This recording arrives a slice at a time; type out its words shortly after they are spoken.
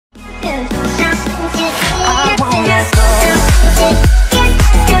I wanna go.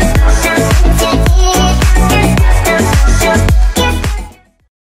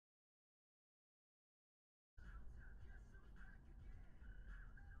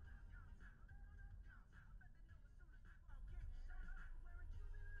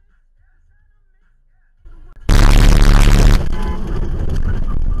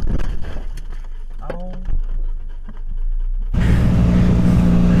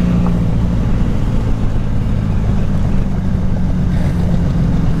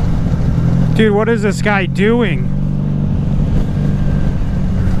 Dude, what is this guy doing?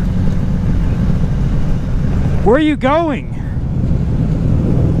 Where are you going?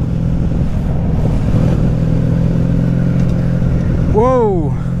 Whoa.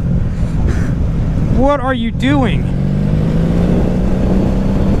 What are you doing?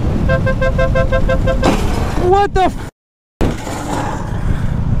 What the f—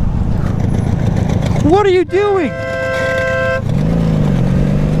 What are you doing?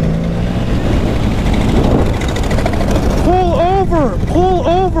 Pull over! Pull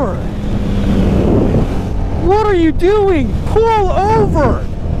over! What are you doing? Pull over!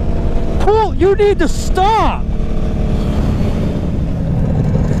 Pull! You need to stop!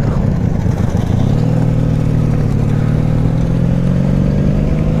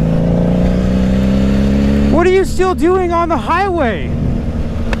 What are you still doing on the highway?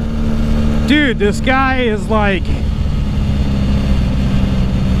 Dude, this guy is like...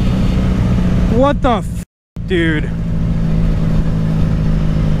 What the f— dude?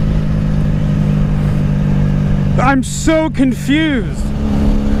 I'm so confused.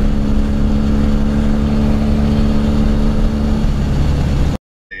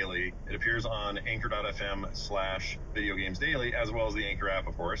 Daily. It appears on Anchor.fm/Video Games Daily, as well as the Anchor app,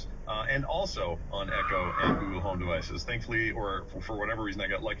 of course, and also on Echo and Google Home devices. Thankfully, or for whatever reason, I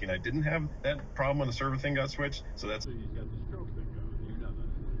got lucky and I didn't have that problem when the server thing got switched. So that's. So you've got the stroke thing going. You know that.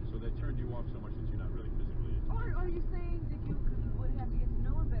 So that turned you off so much that you're not really physically. Or are you saying that you would have to get to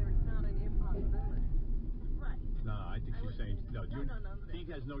know him better? It's not an impossibility. Right. No, I think she's saying no. No. He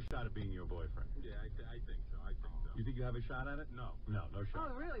has no shot at being your boyfriend. Yeah, I think so. You think you have a shot at it? No, no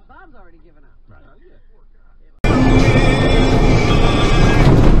shot. Oh, really? Bob's already given up. Right. Yeah.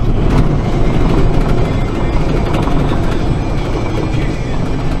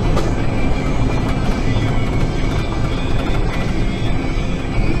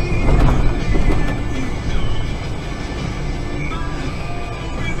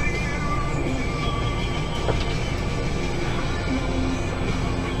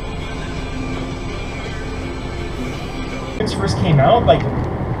 First came out, like,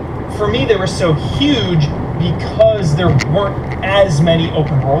 for me they were so huge because there weren't as many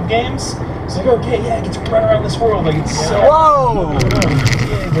open world games. It's like, okay, yeah, I get to run around this world, like, it's so... Whoa!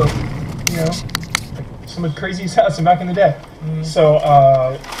 Yeah, but, you know, like some of the craziest houses back in the day. So,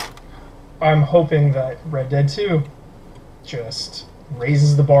 I'm hoping that Red Dead 2 just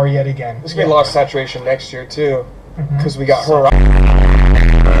raises the bar yet again. There's gonna be lost saturation next year, too, because we got her...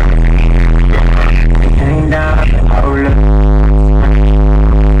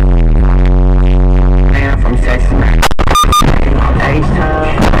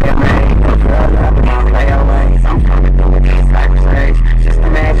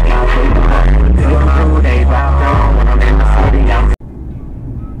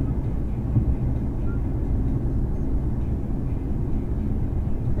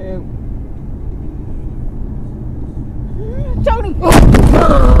 Tony!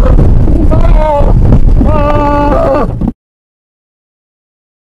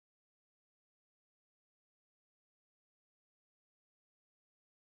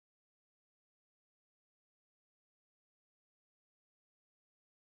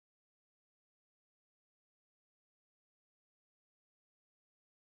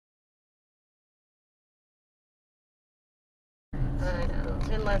 I know,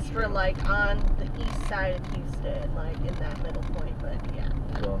 unless we're like on the east side of Houston, like in that middle point, but yeah.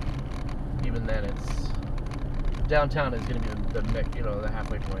 Well, even then, it's downtown is going to be the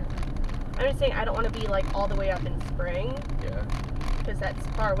halfway point. I'm just saying I don't want to be like all the way up in Spring. Yeah. Because that's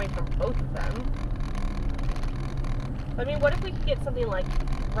far away from both of them. I mean, what if we could get something like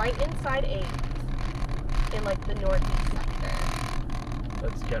right inside 8 in like the northeast sector?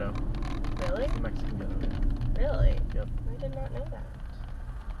 That's ghetto. Really? It's Mexican ghetto. Really? Yep. I did not know that.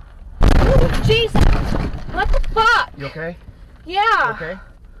 Oh, Jesus! What the fuck? You okay? Yeah. You okay?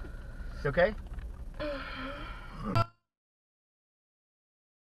 You okay?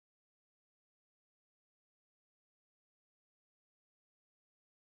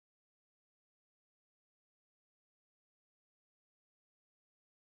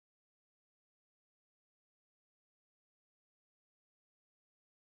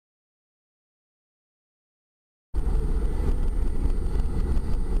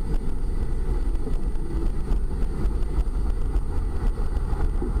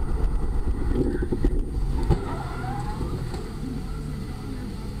 Sound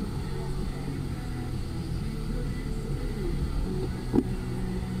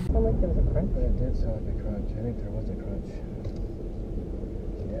like there was a crunch. It did sound like a crunch. I think there was a crunch.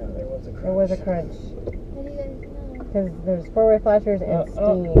 Yeah, there was a crunch. There was a crunch. How do you guys know? Because there's four-way flashers and steam.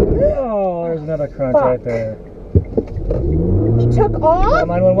 Oh, there's another crunch right there. He took off? Call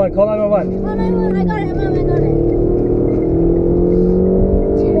 911. Call 911. Oh, I got it, Mom, I got it.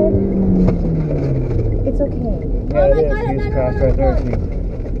 Ted. It's okay. Yeah, Oh my it God, is. He's 911 crashed right there.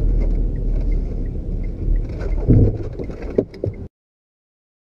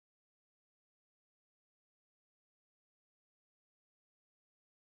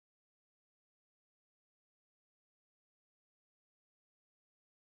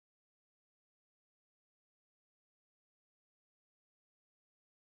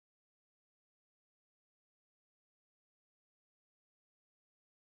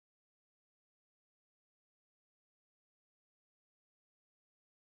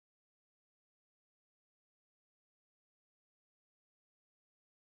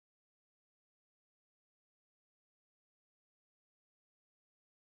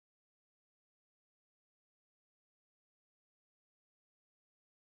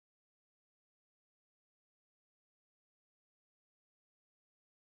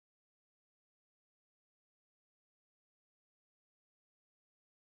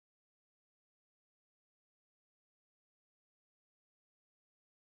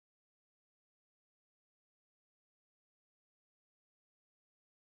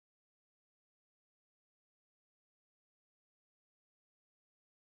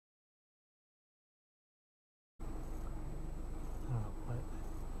 report.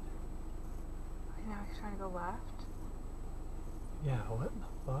 Now he's trying to go left. Yeah, what the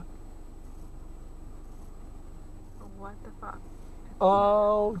fuck? What the fuck?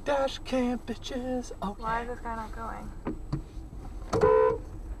 Oh, dash cam, bitches. Okay. Why is this guy not going?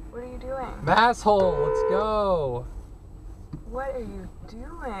 What are you doing? Masshole, let's go. What are you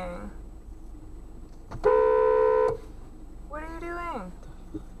doing? What are you doing?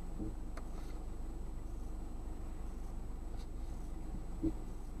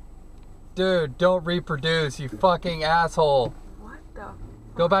 Dude, don't reproduce, you fucking asshole. What the?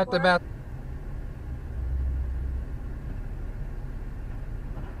 Go back to math.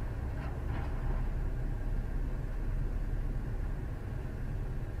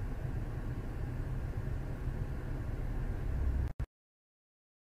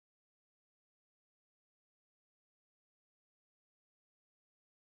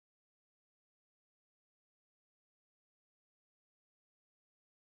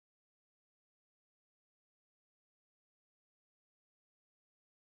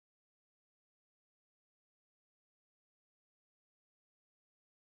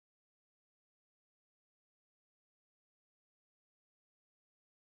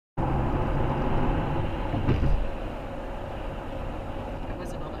 It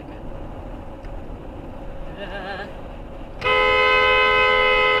wasn't all that good.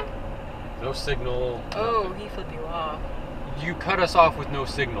 No signal. Oh, he flipped you off. You cut us off with no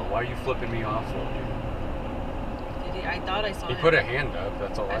signal. Why are you flipping me off for? Did he? I thought I saw He him. put a hand up.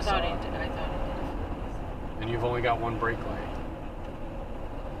 That's all I saw. I thought he did. And you've only got one brake light.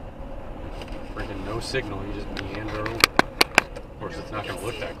 Freaking no signal. You just meander over. Of course, it's not going to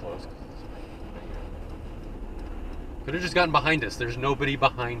look that close. Could have just gotten behind us. There's nobody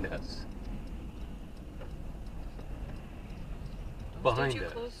behind us. Behind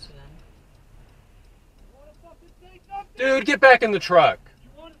us. Close to them. Dude, get back in the truck.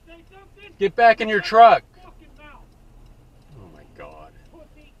 Get back in your truck. Oh my God.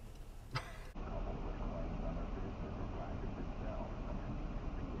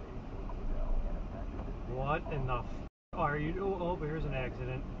 What in the f are you? Oh, here's an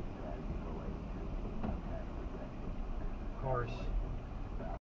accident. Of course.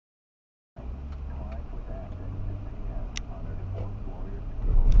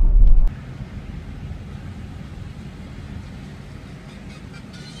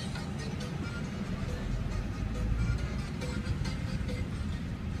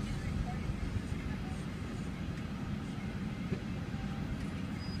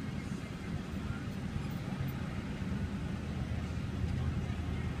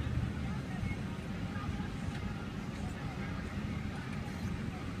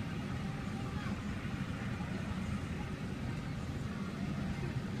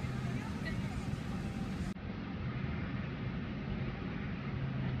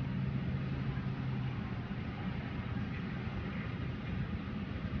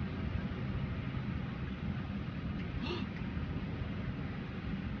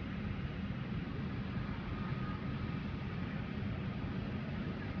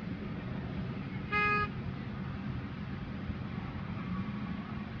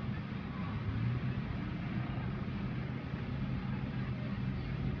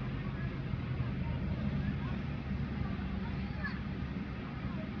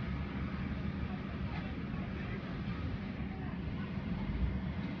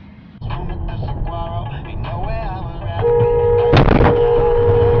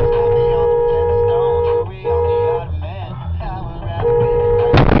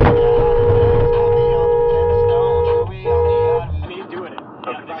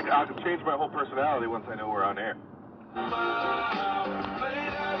 I can change my whole personality once I know we're on air.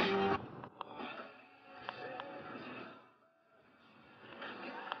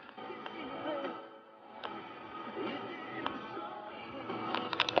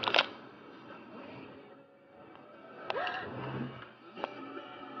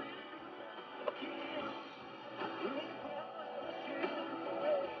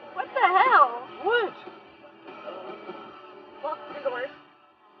 What the hell? What? Lock the door.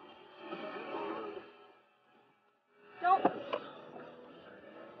 Don't.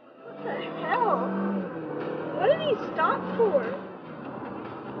 What the hell? What did he stop for?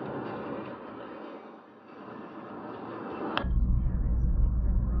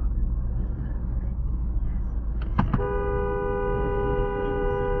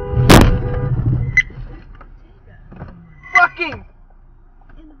 Fucking!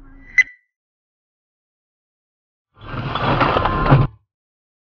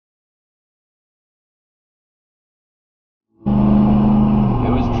 It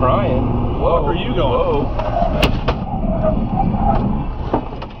was trying. Whoa. Where are you going? Whoa.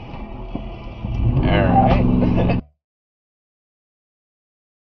 Alright.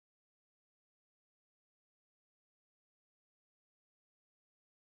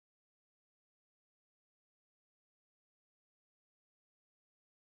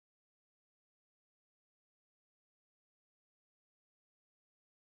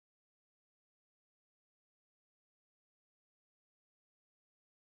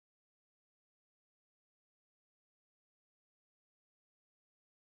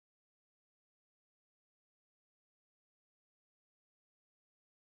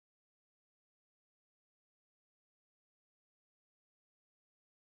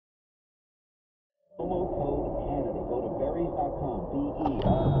 Promo code Hannity. Go to berries.com,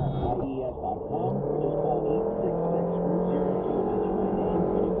 BERRIES.com, or just call 866-02 and mention my name.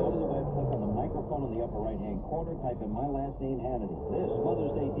 When you go to the web, click on the microphone in the upper right-hand corner, type in my last name, Hannity. This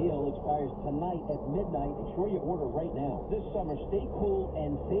Mother's Day deal expires tonight at midnight. Make sure you order right now. This summer, stay cool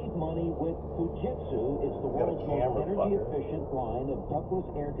and save money with Fujitsu. It's the world's most energy-efficient line of ductless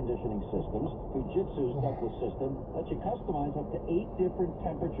air conditioning systems. Fujitsu's ductless system lets you customize up to 8 different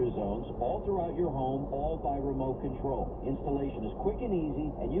temperature zones all throughout your home, all by remote control. Installation is quick and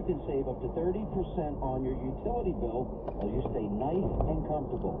easy, and you can save up to 30% on your utility bill while you stay nice and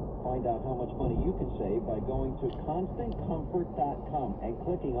comfortable. Find out how much money you can save by going to constantcomfort.com and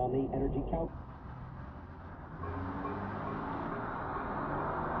clicking on the energy calculator.